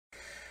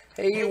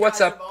Hey, what's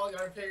up?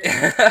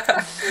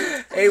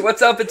 Hey,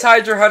 what's up? It's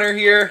Hydra Hunter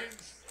here.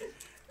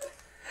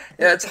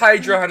 Yeah, it's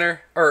Hydra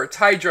Hunter. Or, it's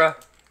Hydra.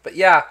 But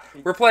yeah,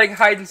 we're playing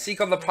hide and seek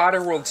on the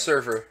PotterWorld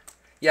server.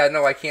 Yeah,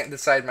 no, I can't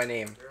decide my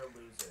name. You're a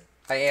loser.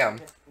 I am.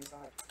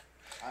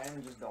 I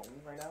am just Dalton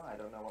right now. I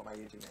don't know what my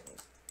YouTube name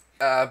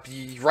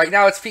is. Right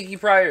now it's Peaky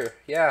Pryor.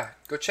 Yeah,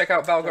 go check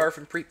out Balgarf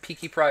and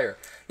Peaky Pryor.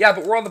 Yeah,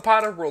 but we're on the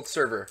PotterWorld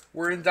server.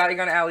 We're in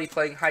Diagon Alley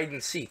playing hide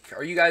and seek.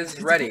 Are you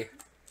guys ready?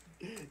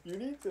 You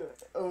need to.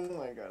 Oh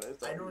my god,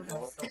 I don't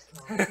have stuff.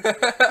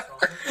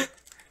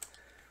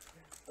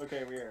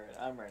 Okay,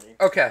 I'm ready.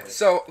 Okay,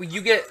 so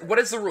you get. What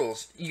is the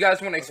rules? You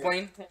guys want to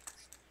explain?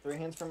 3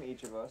 hints from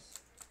each of us,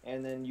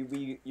 and then you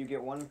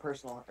get one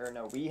personal. Or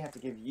no, we have to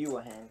give you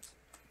a hint,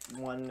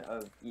 one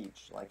of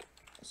each. Like,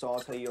 so I'll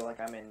tell you like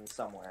I'm in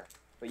somewhere,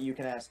 but you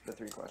can ask the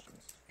 3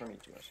 questions from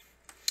each of us.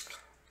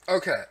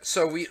 Okay,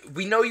 so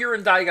we know you're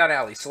in Diagon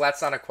Alley, so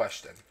that's not a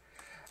question.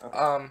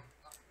 Okay.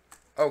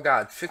 Oh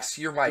god, fix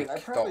your mic, Dude, I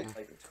probably Dalton.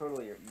 like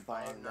totally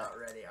buying I'm not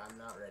ready. I'm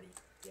not ready.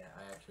 Yeah,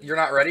 I actually. You're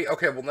not ready?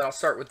 Okay, well then I'll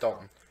start with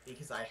Dalton.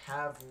 Because I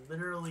have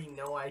literally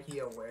no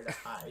idea where to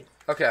hide.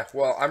 Okay,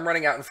 well I'm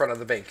running out in front of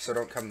the bank, so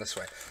don't come this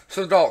way.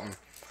 So Dalton,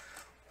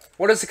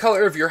 what is the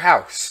color of your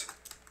house?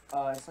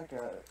 It's like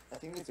I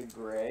think it's a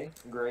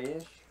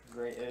grayish.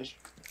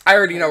 I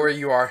already know where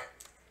you are.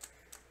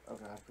 Oh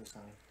god, please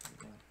tell me.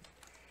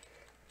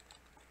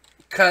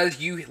 Because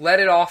you let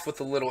it off with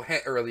a little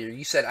hint earlier.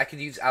 You said I could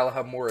use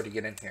Alhambra to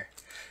get in here.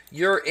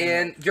 You're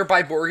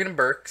by Borgin and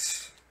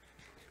Burke's.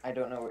 I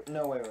don't know.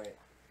 No, wait. Hold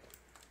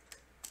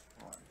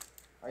on.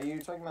 Are you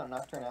talking about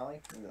Nocturne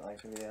Alley? Is it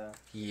like the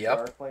Yep.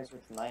 dark place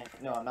with 9?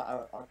 No, I'm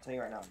not. I'll tell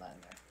you right now, I'm not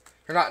in there.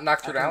 You're not in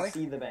Nocturne Alley? I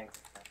can see the bank.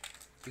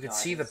 You can No,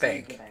 see I the can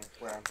bank. See the bank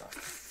where I'm from.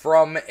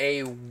 From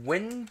a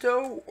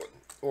window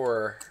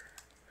or...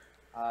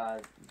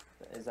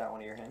 Is that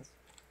one of your hints?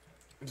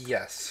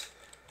 Yes.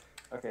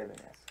 Okay, then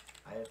yes.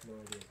 I have no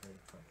idea where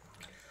to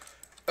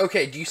hide.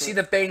 Okay, do you see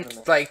the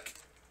bank, like...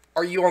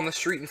 Are you on the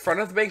street in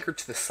front of the bank or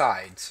to the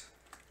sides?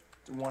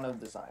 One of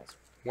the sides.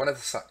 One of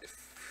the sides.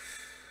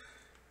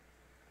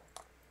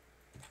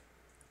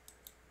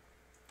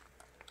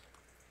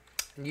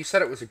 And you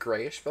said it was a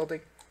grayish building?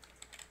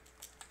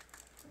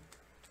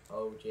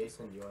 Oh,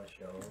 Jason, do you want to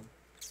show him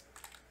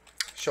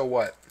Show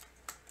what?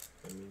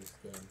 the new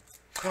skin?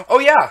 Oh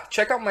yeah,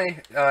 check out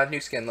my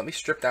new skin. Let me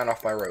strip down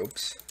off my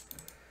robes.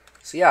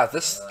 So yeah,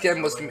 this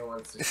skin was Nobody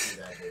wants to see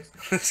that, Jason.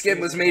 this skin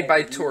was made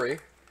by Tori.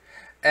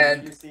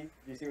 And Did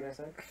you see what I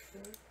said?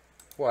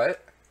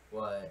 what?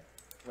 What?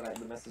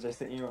 The message I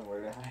sent you on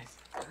where to hide.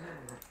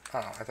 Oh,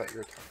 I thought you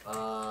were talking.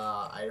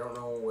 I don't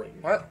know what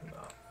you're What? talking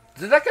about.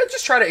 Did that guy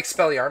just try to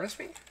Expelliarmus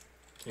me?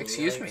 Can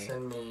Excuse you, like, me.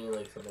 send me,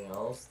 like, something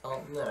else,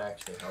 Dalton, that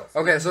actually helps?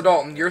 Okay, me? so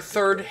Dalton, your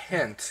third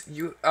hint.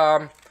 You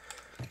are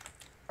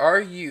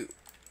you?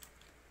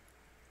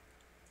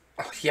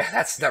 Oh yeah,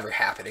 that's never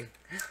happening.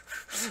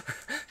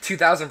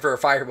 2,000 for a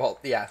fireball.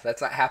 Yeah,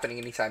 that's not happening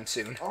anytime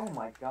soon. Oh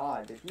my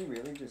god, did he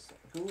really just...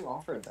 Who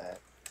offered that?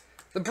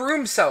 The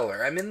broom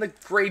seller. I'm in the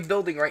gray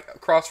building right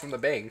across from the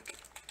bank.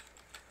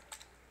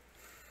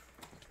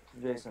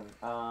 Jason,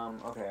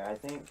 okay, I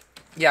think...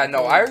 Yeah,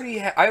 no, I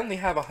only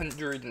have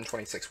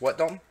 126. What,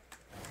 Dalton?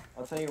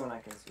 I'll tell you when I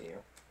can see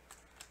you.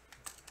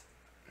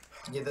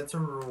 Yeah, that's a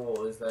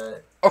rule, is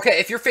that... Okay,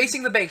 if you're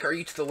facing the bank, are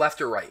you to the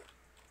left or right?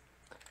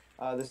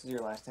 This is your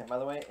last hint, by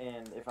the way,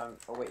 and if I'm...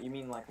 Oh, wait, you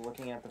mean, like,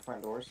 looking at the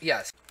front doors?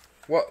 Yes.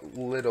 What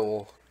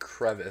little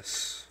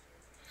crevice?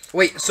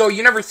 Wait, so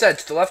you never said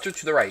to the left or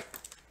to the right?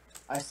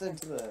 I said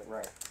to the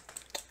right.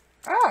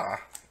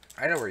 Ah,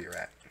 I know where you're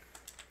at.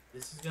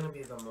 This is gonna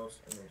be the most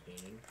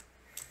entertaining.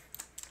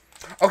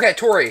 Okay,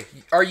 Tori,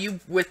 are you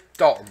with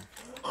Dalton?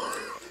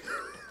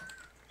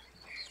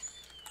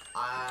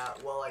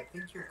 Well, I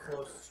think you're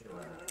close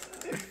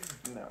to it.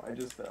 No, I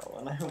just fell,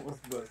 and I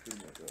almost busted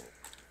myself.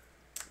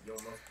 You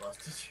almost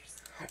busted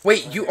yourself.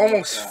 Wait, you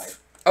almost...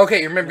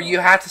 Okay, remember, you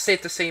had to stay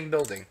at the same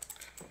building.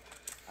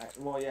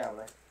 Well, yeah,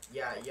 but...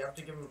 Yeah, you have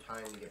to give him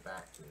time to get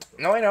back to it.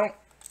 No, I don't.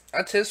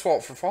 That's his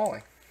fault for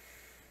falling.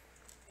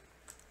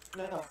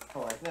 No, I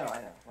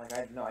know. Like,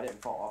 I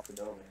didn't fall off the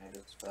building, I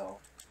just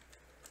fell.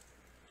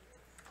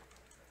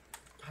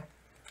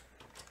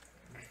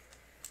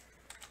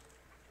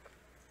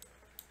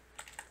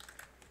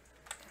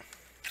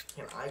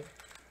 Can I...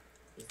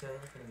 Is there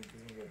like an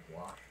invisible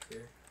block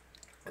here?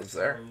 Is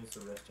there? I'm gonna use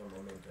the restroom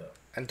memento.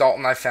 And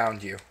Dalton, I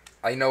found you.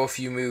 I know if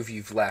you move,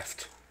 you've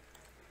left.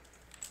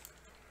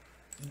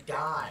 He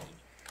died.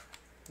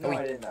 No,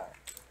 I didn't die.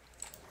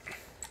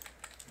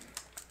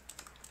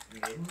 You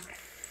didn't?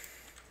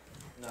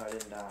 No, I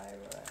didn't die,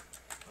 but...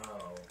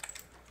 Oh.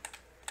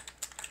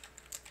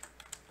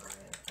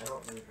 Alright, I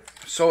don't need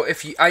this. So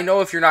if you... I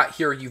know if you're not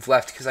here, you've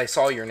left, because I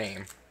saw your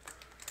name.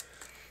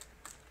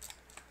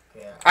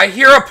 Yeah. I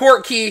hear a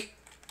port key!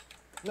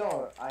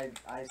 No, I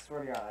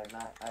swear to God,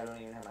 I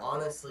don't even have my...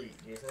 Honestly,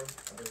 Jason,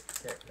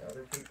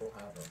 other people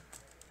have them.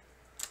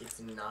 It's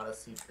not a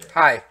secret.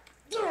 Hi.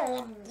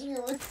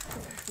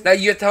 Now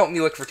you have to help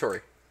me look for Tori.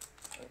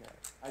 Okay,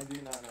 I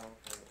do not know.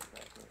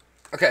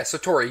 Okay, so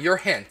Tori, your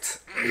hint.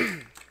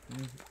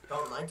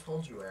 Dalton, I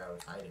told you where I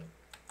was hiding.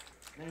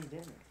 No, you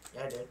didn't.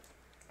 Yeah, I did.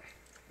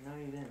 No,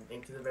 you didn't.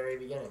 Think to the very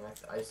beginning.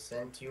 I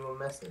sent you a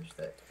message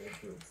that told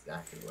you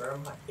exactly where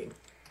I'm hiding.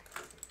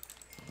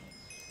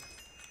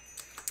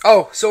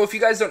 Oh, so if you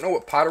guys don't know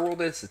what PotterWorld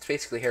is, it's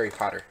basically Harry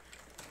Potter.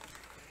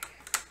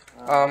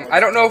 I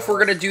don't know if we're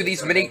gonna do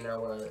these mini. It's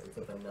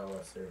a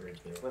vanilla server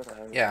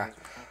too. Yeah.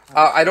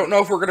 I don't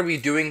know if we're gonna be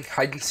doing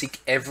hide and seek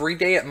every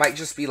day. It might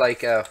just be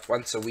like a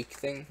once a week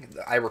thing.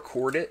 I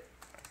record it.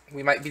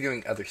 We might be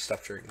doing other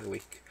stuff during the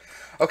week.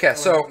 Okay,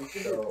 so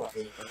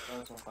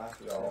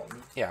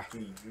yeah. Do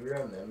you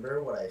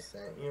remember what I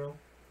sent you?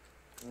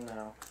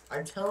 No.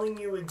 I'm telling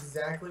you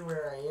exactly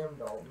where I am,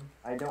 Dalton.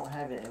 I don't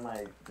have it in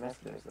my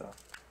messages though.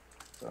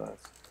 So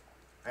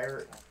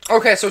that's.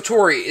 Okay, so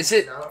Tori, is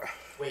it?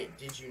 Wait,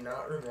 did you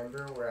not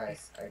remember where I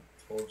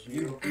told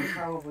You you?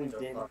 probably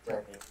didn't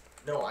tell me.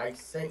 No, I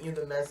sent you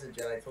the message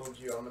and I told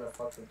you I'm gonna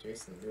fuck with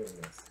Jason doing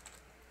this.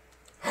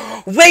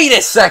 Wait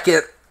a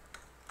second.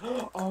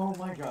 Oh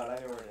my god,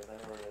 I know where it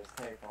is.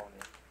 Hey, call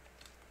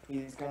me.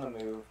 He's gonna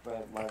move,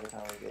 but by the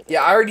time we get there.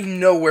 Yeah, I already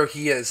know where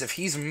he is. If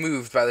he's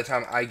moved by the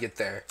time I get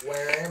there.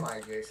 Where am I,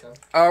 Jason?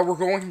 We're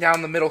going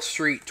down the middle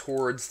street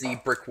towards the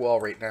brick wall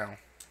right now.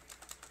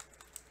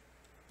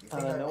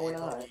 No, we're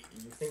not.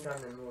 You think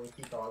I'm in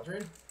Keith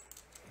Aldrin?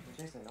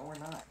 Jason, no, we're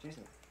not.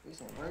 Jason,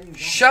 where are you going?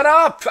 Shut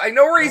up! I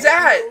know where he's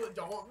at!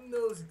 Dalton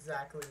knows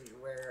exactly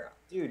where.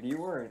 Dude, you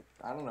were.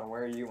 I don't know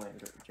where you went,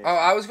 Jason. Oh,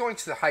 I was going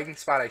to the hiding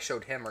spot I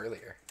showed him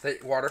earlier. The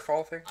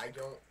waterfall thing? I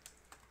don't.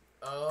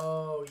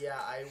 Oh, yeah,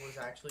 I was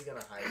actually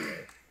gonna hide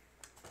there.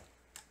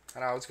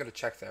 And I was gonna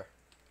check there.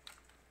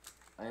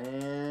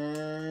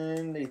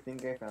 And they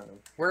think I found him.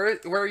 Where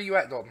are you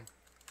at, Dalton?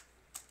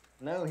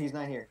 No, he's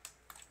not here.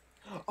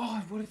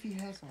 Oh, what if he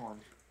has on?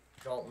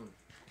 Dalton,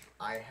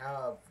 I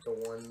have the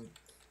one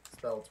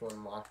spell to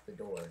unlock the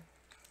door.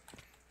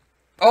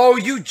 Oh,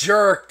 you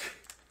jerk!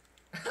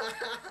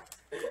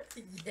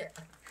 Yeah.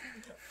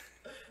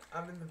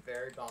 I'm in the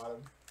very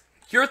bottom.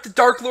 You're at the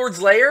Dark Lord's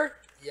lair?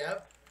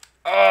 Yep.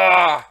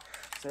 Ah!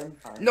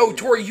 No,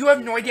 Tori, you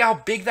have no idea how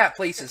big that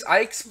place is. I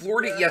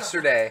explored it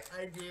yesterday.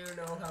 I do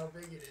know how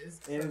big it is.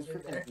 It was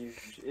freaking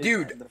huge.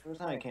 Dude. The first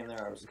time I came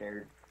there, I was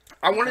scared.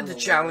 I wanted to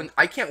challenge...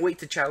 I can't wait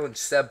to challenge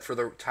Seb for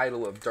the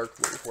title of Dark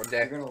Lord one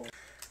day.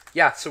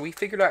 Yeah, so we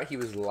figured out he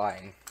was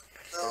lying.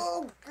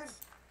 Oh,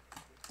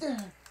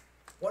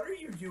 what are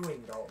you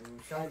doing, Dalton?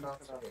 I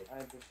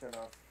just shut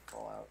off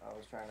Fallout. I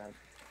was trying to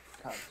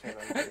concentrate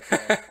on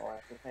Fallout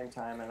at the same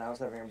time, and I was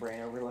having a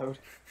brain overload.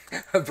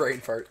 A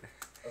brain fart.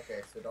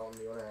 Okay, so Dalton,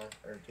 do you wanna,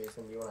 or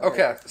Jason, do you wanna?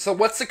 Okay, so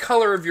what's the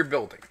color of your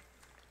building?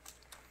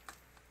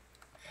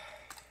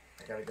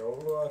 I gotta go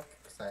look,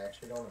 because I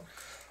actually don't know.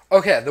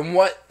 Okay, then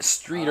what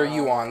street are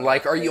you on?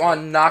 Like, are you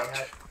on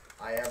Noct?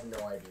 I have no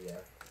idea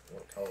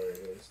what color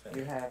it is.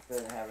 You have to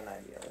have an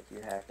idea. Like, you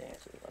have to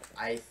answer the question.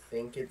 I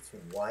think it's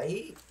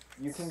white.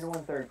 You can go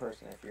in third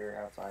person if you're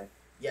outside.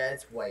 Yeah,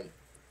 it's white,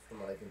 from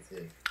what I can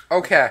see.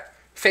 Okay,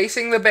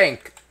 facing the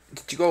bank.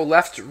 Did you go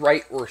left,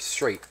 right, or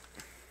straight?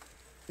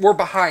 Or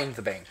behind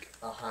the bank?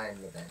 Behind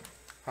the bank.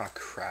 Oh,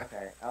 crap.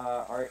 Okay,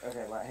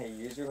 hey,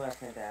 use your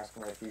left hand to ask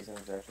him if he's in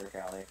Venture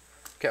Alley.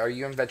 Okay, are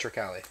you in Venture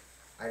Alley?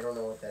 I don't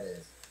know what that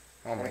is.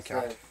 Oh my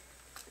god.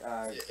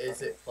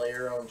 Is it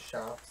player-owned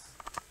shops?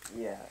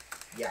 Yeah.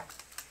 Yeah.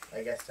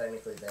 I guess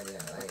technically then, yeah.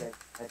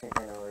 I think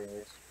I know where he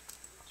is.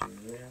 Do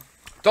you know?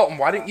 Dalton,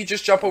 why didn't you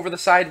just jump over the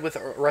side with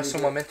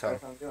Resto Momentum?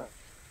 That's what I'm doing.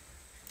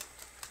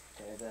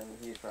 Okay, then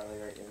he's probably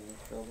right in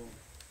this building.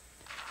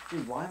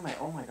 Dude, why am I...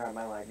 Oh my god,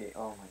 my lag game...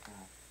 Oh my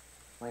god.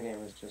 My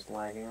game is just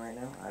lagging right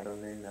now. I do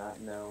not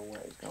know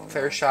what is going on.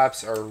 Fair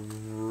shops are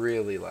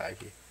really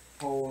laggy.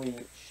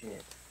 Holy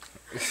shit.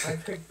 I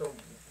picked the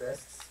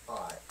best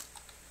spot.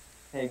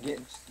 Hey,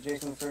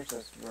 Jason, search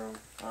this room.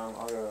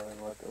 I'll go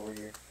and look over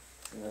here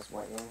in this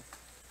white room.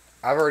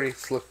 I've already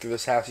looked through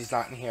this house. He's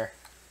not in here.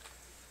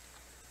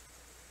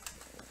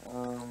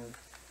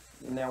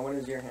 Now what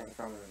is your hint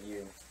from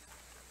you?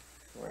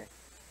 Where?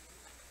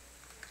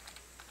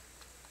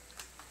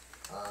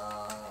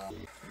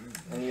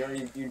 And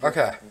you just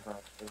okay.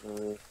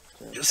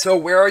 So So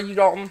where are you,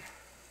 Dalton?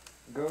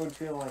 go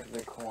to like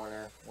the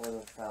corner where the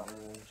fountain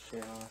and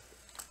shit are.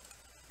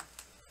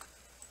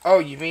 Oh,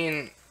 you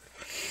mean...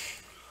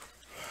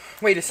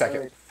 Wait a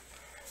second.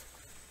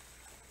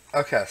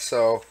 Okay,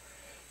 so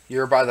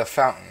you're by the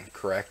fountain,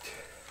 correct?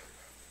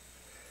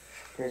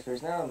 Okay, so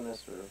he's now in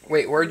this room.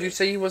 Wait, where'd you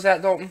say he was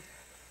at, Dalton?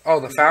 Oh,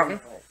 the fountain?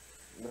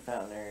 The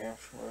fountain area.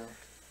 Where...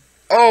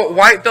 Oh,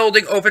 white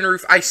building, open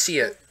roof. I see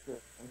it.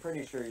 I'm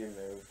pretty sure you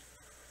moved.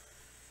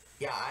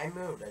 Yeah, I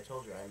moved. I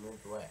told you I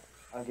moved away.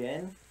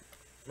 Again?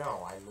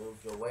 No, I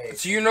moved away.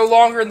 So you're no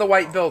longer in the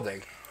white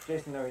building.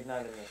 Jason, no, he's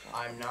not in this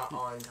one. I'm not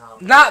on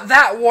top. Not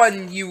that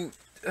one, you...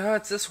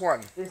 it's this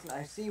one. Jason,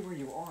 I see where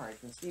you are. I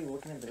can see you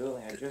looking at the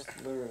building. I just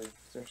literally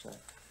searched that.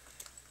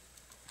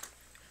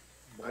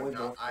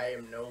 I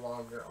am no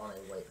longer on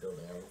a white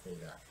building. I will tell you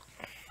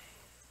that.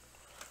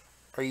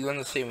 Are you in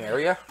the same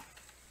area?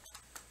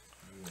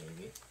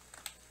 Maybe.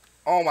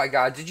 Oh my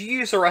god, did you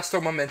use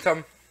Arresto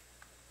Momentum?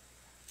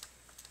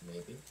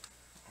 Maybe.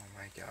 Oh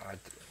my god.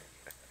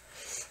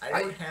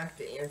 I don't have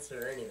to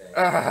answer anything.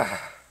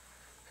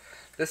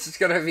 This is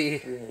gonna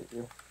be... We hate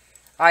you.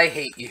 I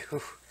hate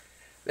you.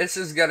 This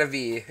is gonna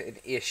be an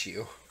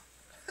issue.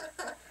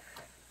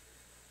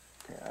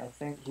 Okay, I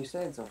think he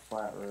said it's a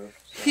flat roof.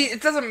 So.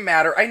 It doesn't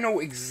matter. I know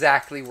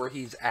exactly where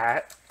he's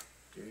at.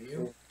 Do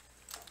you?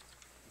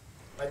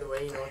 By the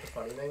way, you know what the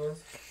funny thing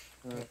is?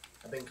 Hmm.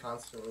 I've been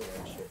constantly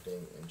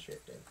shifting and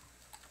shifting.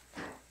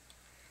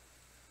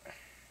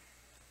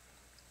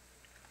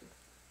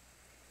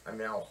 I'm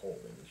now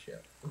holding the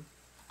ship.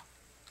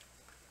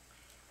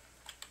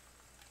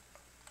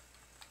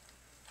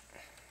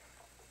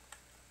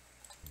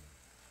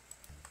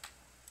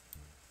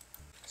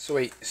 So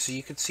wait, so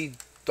you could see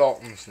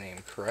Dalton's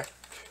name, correct?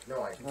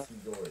 No, I can see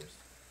yours.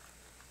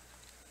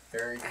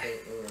 Very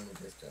faintly in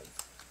the distance.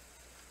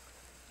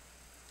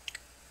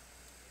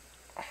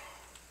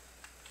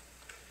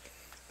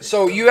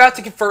 So you have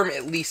to confirm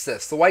at least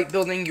this. The white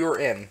building you were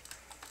in.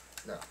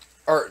 No.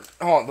 Or,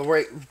 hold on, the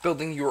white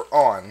building you were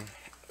on.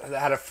 That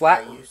had a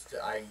flat...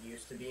 I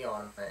used to be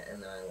on it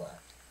and then I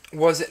left.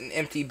 Was it an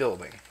empty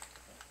building?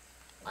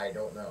 I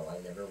don't know. I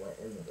never went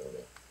in the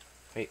building.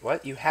 Wait,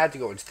 what? You had to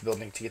go into the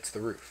building to get to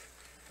the roof.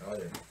 No, I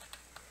didn't.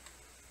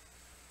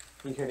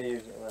 He could have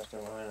used it left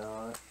alone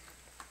on it.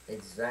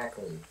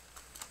 Exactly.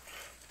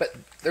 But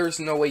there's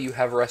no way you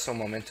have resto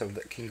momentum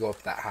that can go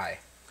up that high.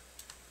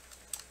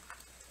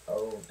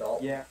 Oh,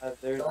 Dalton. Yeah,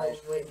 there's. Dalton,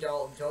 wait,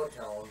 Dalton, don't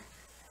tell him.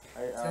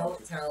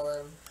 Don't tell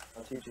him.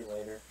 I'll teach you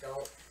later.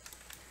 Don't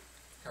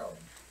tell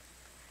him.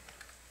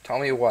 Tell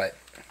me what?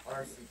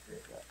 Our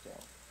secret.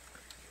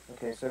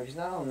 Okay, so he's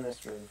not on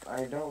this roof.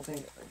 I don't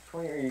think.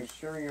 Troy, are you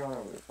sure you're on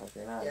a roof? Like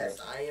you're not. Yes,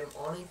 I am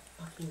on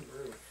a fucking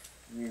roof.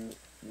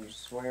 You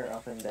swear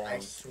up and down. I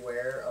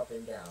swear up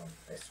and down.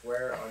 I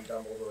swear on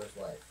Dumbledore's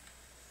life.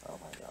 Oh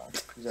my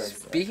god. He's already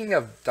dead. Speaking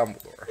of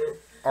Dumbledore.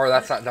 Or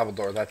that's not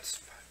Dumbledore, that's...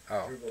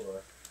 Oh.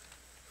 Dumbledore.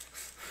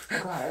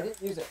 God, I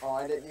didn't use it. Oh,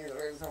 I didn't use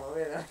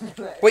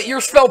it. Wait, your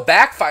spell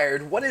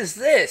backfired. What is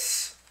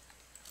this?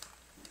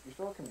 Your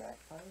spell can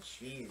backfire?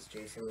 Jeez,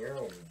 Jason, you're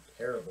a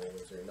terrible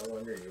wizard. No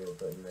wonder you were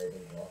put in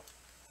Ravenclaw.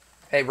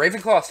 Hey,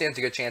 Ravenclaw stands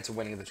a good chance of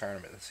winning the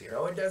tournament this year.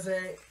 No, it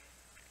doesn't.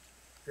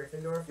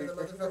 Gryffindor for the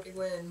motherfucking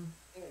win.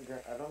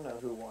 I don't know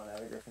who won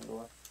out of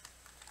Gryffindor.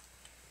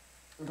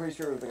 I'm pretty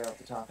sure it was the guy with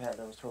the top hat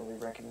that was totally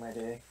wrecking my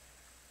day.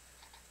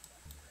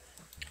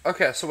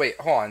 Okay, so wait,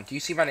 hold on. Do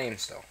you see my name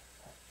still?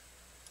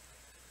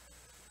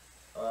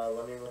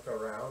 Let me look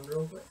around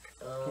real quick.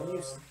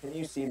 Can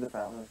you see the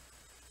fountain?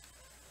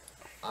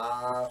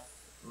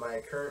 My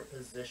current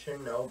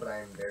position, no, but I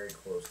am very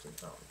close to the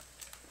fountain.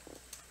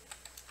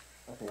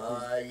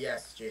 Okay.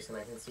 Yes, Jason,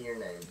 I can see your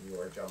name. You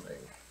are jumping.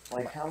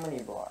 Like, how many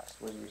blocks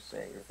would you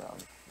say you're from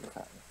the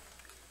fountain?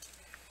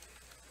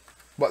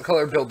 What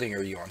color building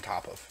are you on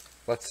top of?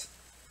 Let's...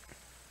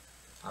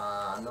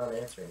 I'm not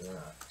answering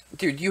that.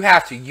 Dude, you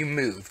have to. You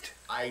moved.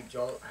 I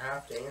don't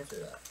have to answer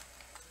that.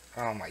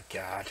 Oh my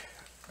god.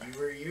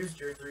 You used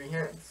your 3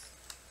 hints.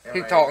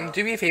 Hey, Dalton,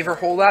 do me a favor.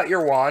 Hold out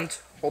your wand.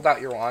 Hold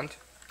out your wand.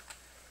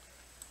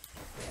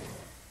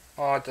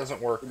 Oh, it doesn't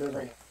work. It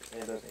doesn't.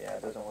 Yeah,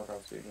 it doesn't work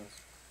on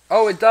students.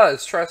 Oh, it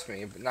does. Trust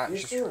me, but not You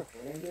just... still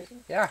recording,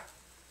 Jason? Yeah.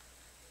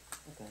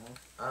 What the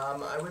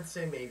hell? I would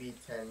say maybe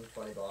 10,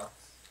 20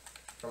 blocks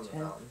from the 10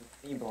 fountain.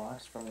 20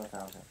 blocks from the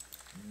fountain.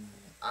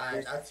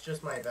 That's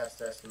just my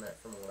best estimate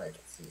from what I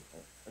can see.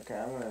 Okay,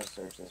 I'm gonna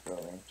search this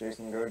building.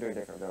 Jason, go to a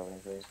different building,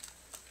 please.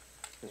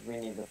 Because we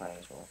need to find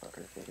this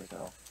motherfucker, quick as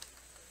hell.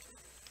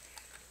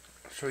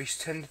 So he's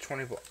 10 to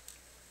 20 blocks.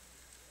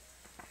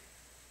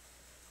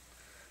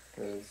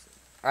 Because...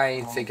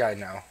 I think I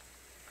know.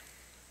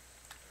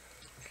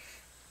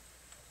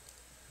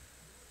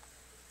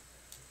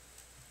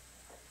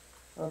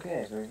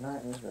 Okay, so he's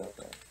not in this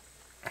building.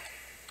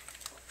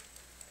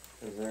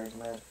 Because there's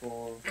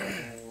magical...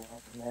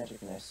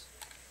 magicness.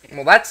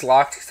 Well, that's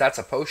locked because that's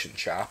a potion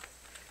shop.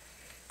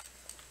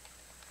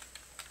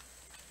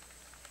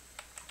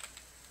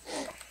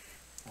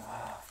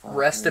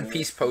 Rest in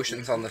peace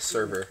potions on the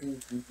server.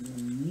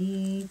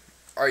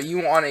 Are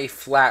you on a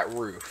flat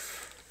roof?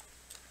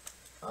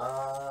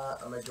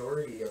 A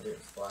majority of it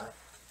is flat.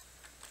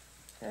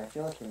 Yeah, I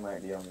feel like he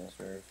might be on this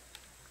roof.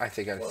 I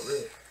think I... What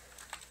roof?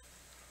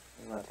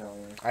 I'm not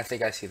telling you. I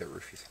think I see the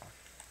roof he's on.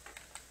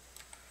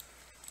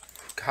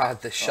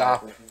 God, the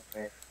shop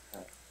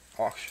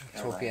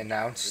auctions will be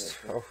announced.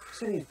 Oh.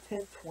 So he's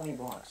 10, 20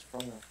 blocks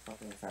from the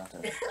fucking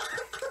fountain.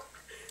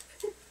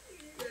 You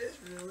guys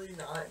really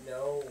not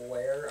know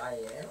where I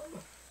am?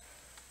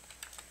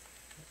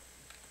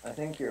 I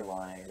think you're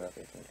lying about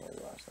 15, 20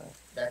 blocks though.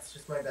 That's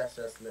just my best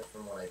estimate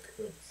from what I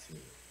could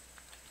see.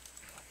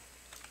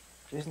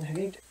 Jason, have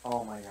you...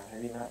 Oh my god,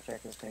 have you not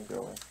checked this pink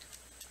building?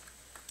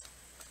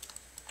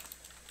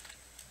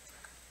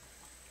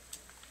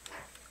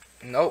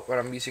 Nope, but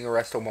I'm using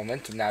Arresto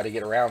Momentum now to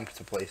get around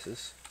to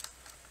places.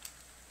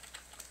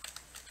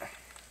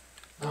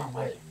 Oh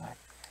my god.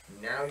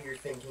 Now you're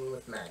thinking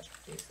with magic,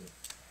 Jason.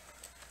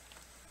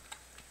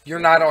 You're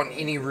not on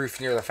any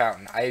roof near the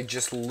fountain. I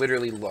just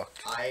literally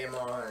looked. I am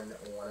on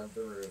one of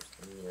the roofs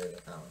near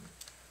the fountain.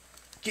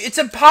 It's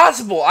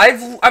impossible.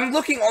 I'm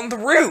looking on the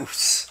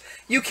roofs.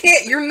 You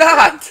can't. You're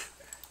not.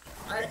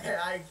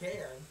 I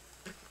can.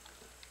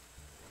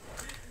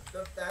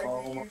 The fact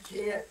that you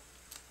can't.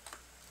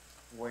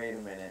 Wait a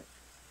minute.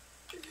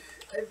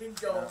 I think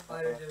Dalton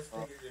might have just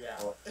figured it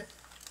out.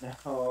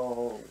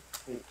 No.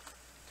 Wait.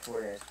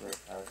 Tori, I swear,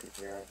 I'll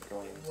figure out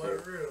going into.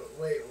 What room?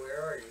 Wait,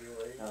 where are you?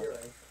 What are you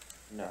doing?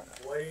 No.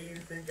 What do you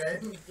think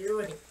I'm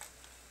doing?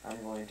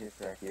 I'm going to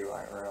Shrek you,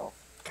 IRL.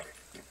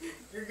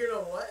 You're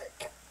gonna what?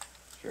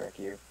 Shrek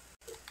you.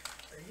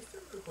 Are you still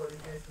recording,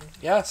 Jason?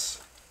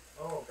 Yes.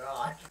 Oh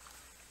god.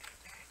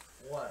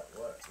 What,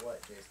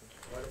 Jason?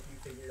 What have you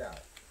figured out?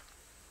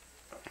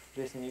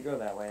 Jason, you go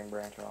that way and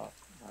branch off.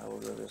 I will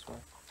go this way.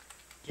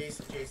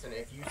 Jason,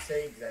 if you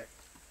say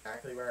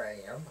exactly where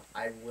I am,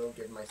 I will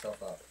give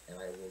myself up, and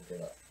I will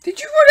give up. Did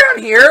you go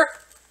down here?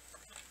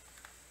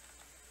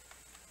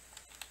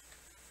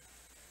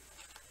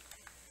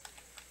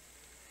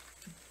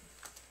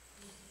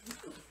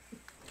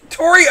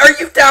 Tori, are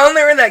you down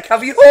there in that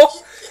cubby hole?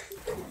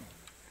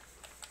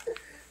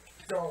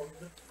 Don't.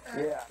 The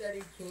fact that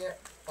he can't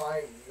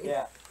find me.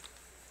 Yeah.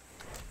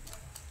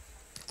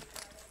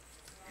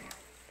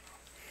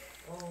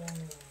 Oh.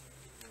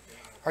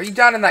 Are you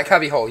down in that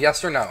cubby hole?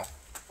 Yes or no?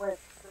 Wait.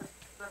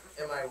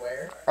 Am I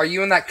where? Are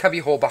you in that cubby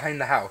hole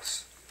behind the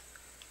house?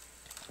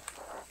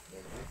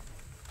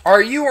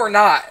 Are you or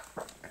not?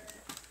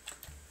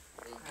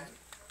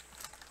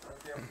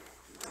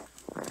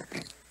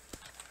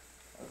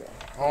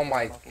 Oh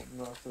my.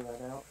 Most of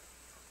that out.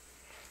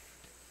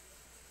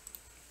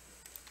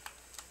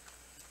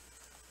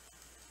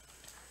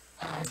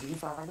 Did you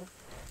find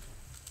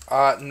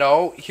him?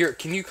 No. Here,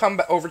 can you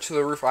come over to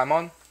the roof I'm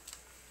on?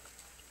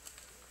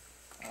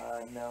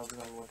 No, because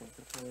I'm looking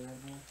for Tori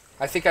right now.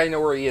 I think I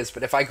know where he is,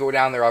 but if I go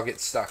down there, I'll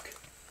get stuck.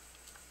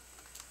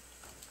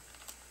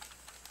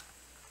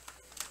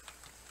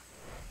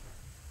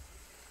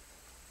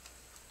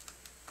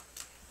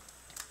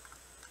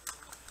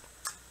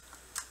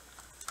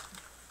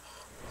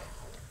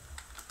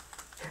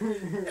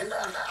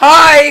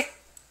 Hi!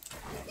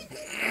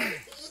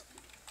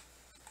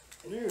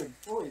 Dude,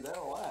 Tori,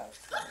 that'll last.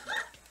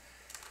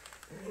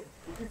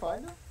 Did you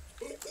find him?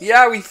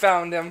 Yeah, we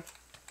found him.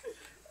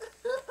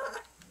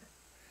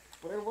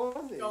 Where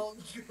was he? Don't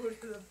go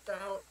to the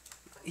fountain.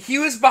 He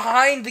was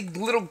behind the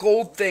little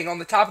gold thing on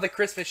the top of the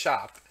Christmas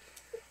shop.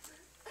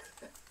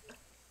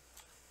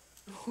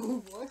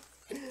 What?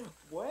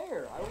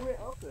 Where? I went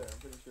up there, I'm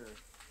pretty sure.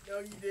 No,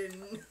 you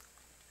didn't.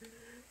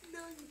 No,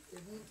 you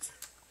didn't.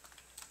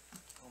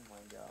 Oh my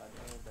god,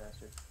 you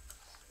bastard.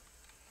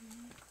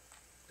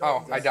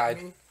 Oh, I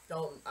died.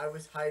 Dalton, I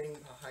was hiding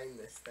behind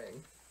this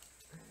thing.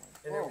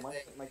 And Oh,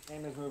 everything. my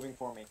game is moving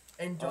for me.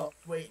 And don't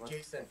wait, what?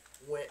 Jason.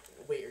 Wait,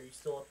 are you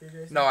still up here,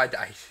 Jason? No, I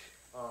died.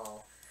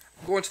 Oh.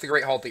 I'm going to the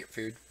Great Hall to get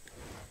food.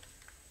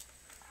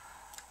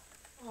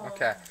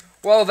 Okay.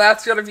 Well,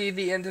 that's going to be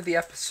the end of the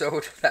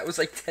episode. That was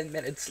like 10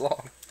 minutes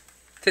long.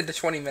 10 to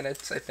 20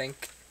 minutes, I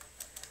think.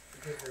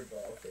 Because we're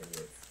both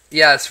idiots.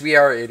 Yes, we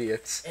are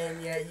idiots.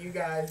 And yet you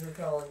guys were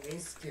calling me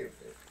stupid.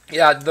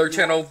 Yeah, their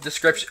channel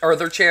description or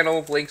their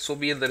channel links will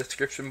be in the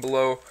description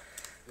below.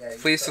 Yeah,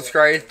 Please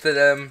subscribe to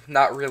them.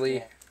 Not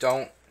really.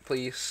 Don't,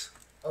 please.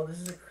 Oh, this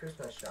is a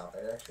Christmas shop.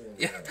 I actually didn't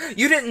know Yeah. that.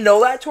 You didn't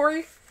know that,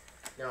 Tori?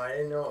 No, I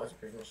didn't know it was a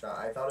Christmas shop.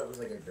 I thought it was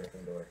like a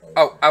Gryffindor.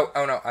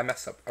 Oh no, I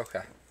messed up.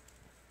 Okay.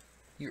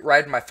 You're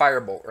riding my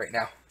firebolt right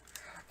now.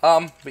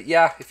 But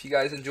yeah, if you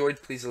guys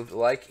enjoyed, please leave a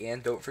like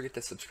and don't forget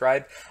to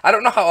subscribe. I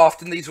don't know how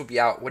often these will be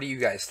out. What do you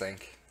guys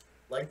think?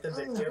 Like the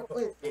video.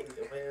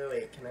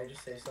 Wait. Can I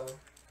just say something?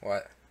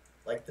 What?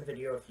 Like the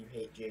video if you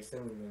hate Jason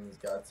and his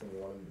guts and you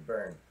want him to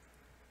burn.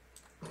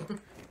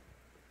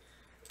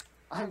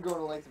 I'm going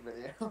to like the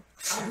video.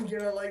 I'm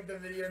gonna like the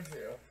video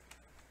too.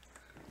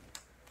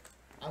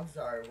 I'm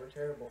sorry, we're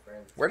terrible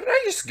friends. Where did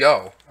I just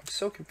go? I'm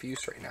so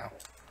confused right now.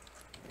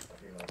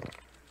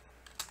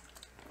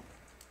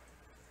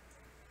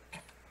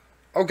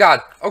 Oh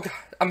god,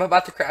 I'm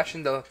about to crash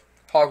into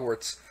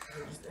Hogwarts.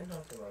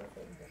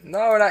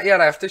 No, not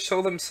yet. I have to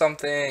show them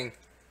something.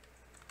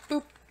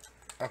 Boop.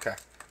 Okay.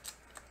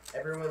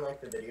 Everyone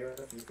liked the video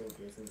if you think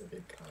Jason's a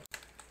big cunt.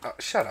 Oh,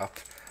 shut up.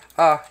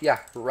 Yeah,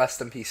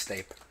 rest in peace,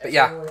 Snape. But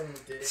yeah, Everyone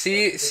did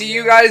see like the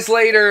you video. guys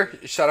later.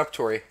 Shut up,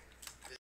 Tori.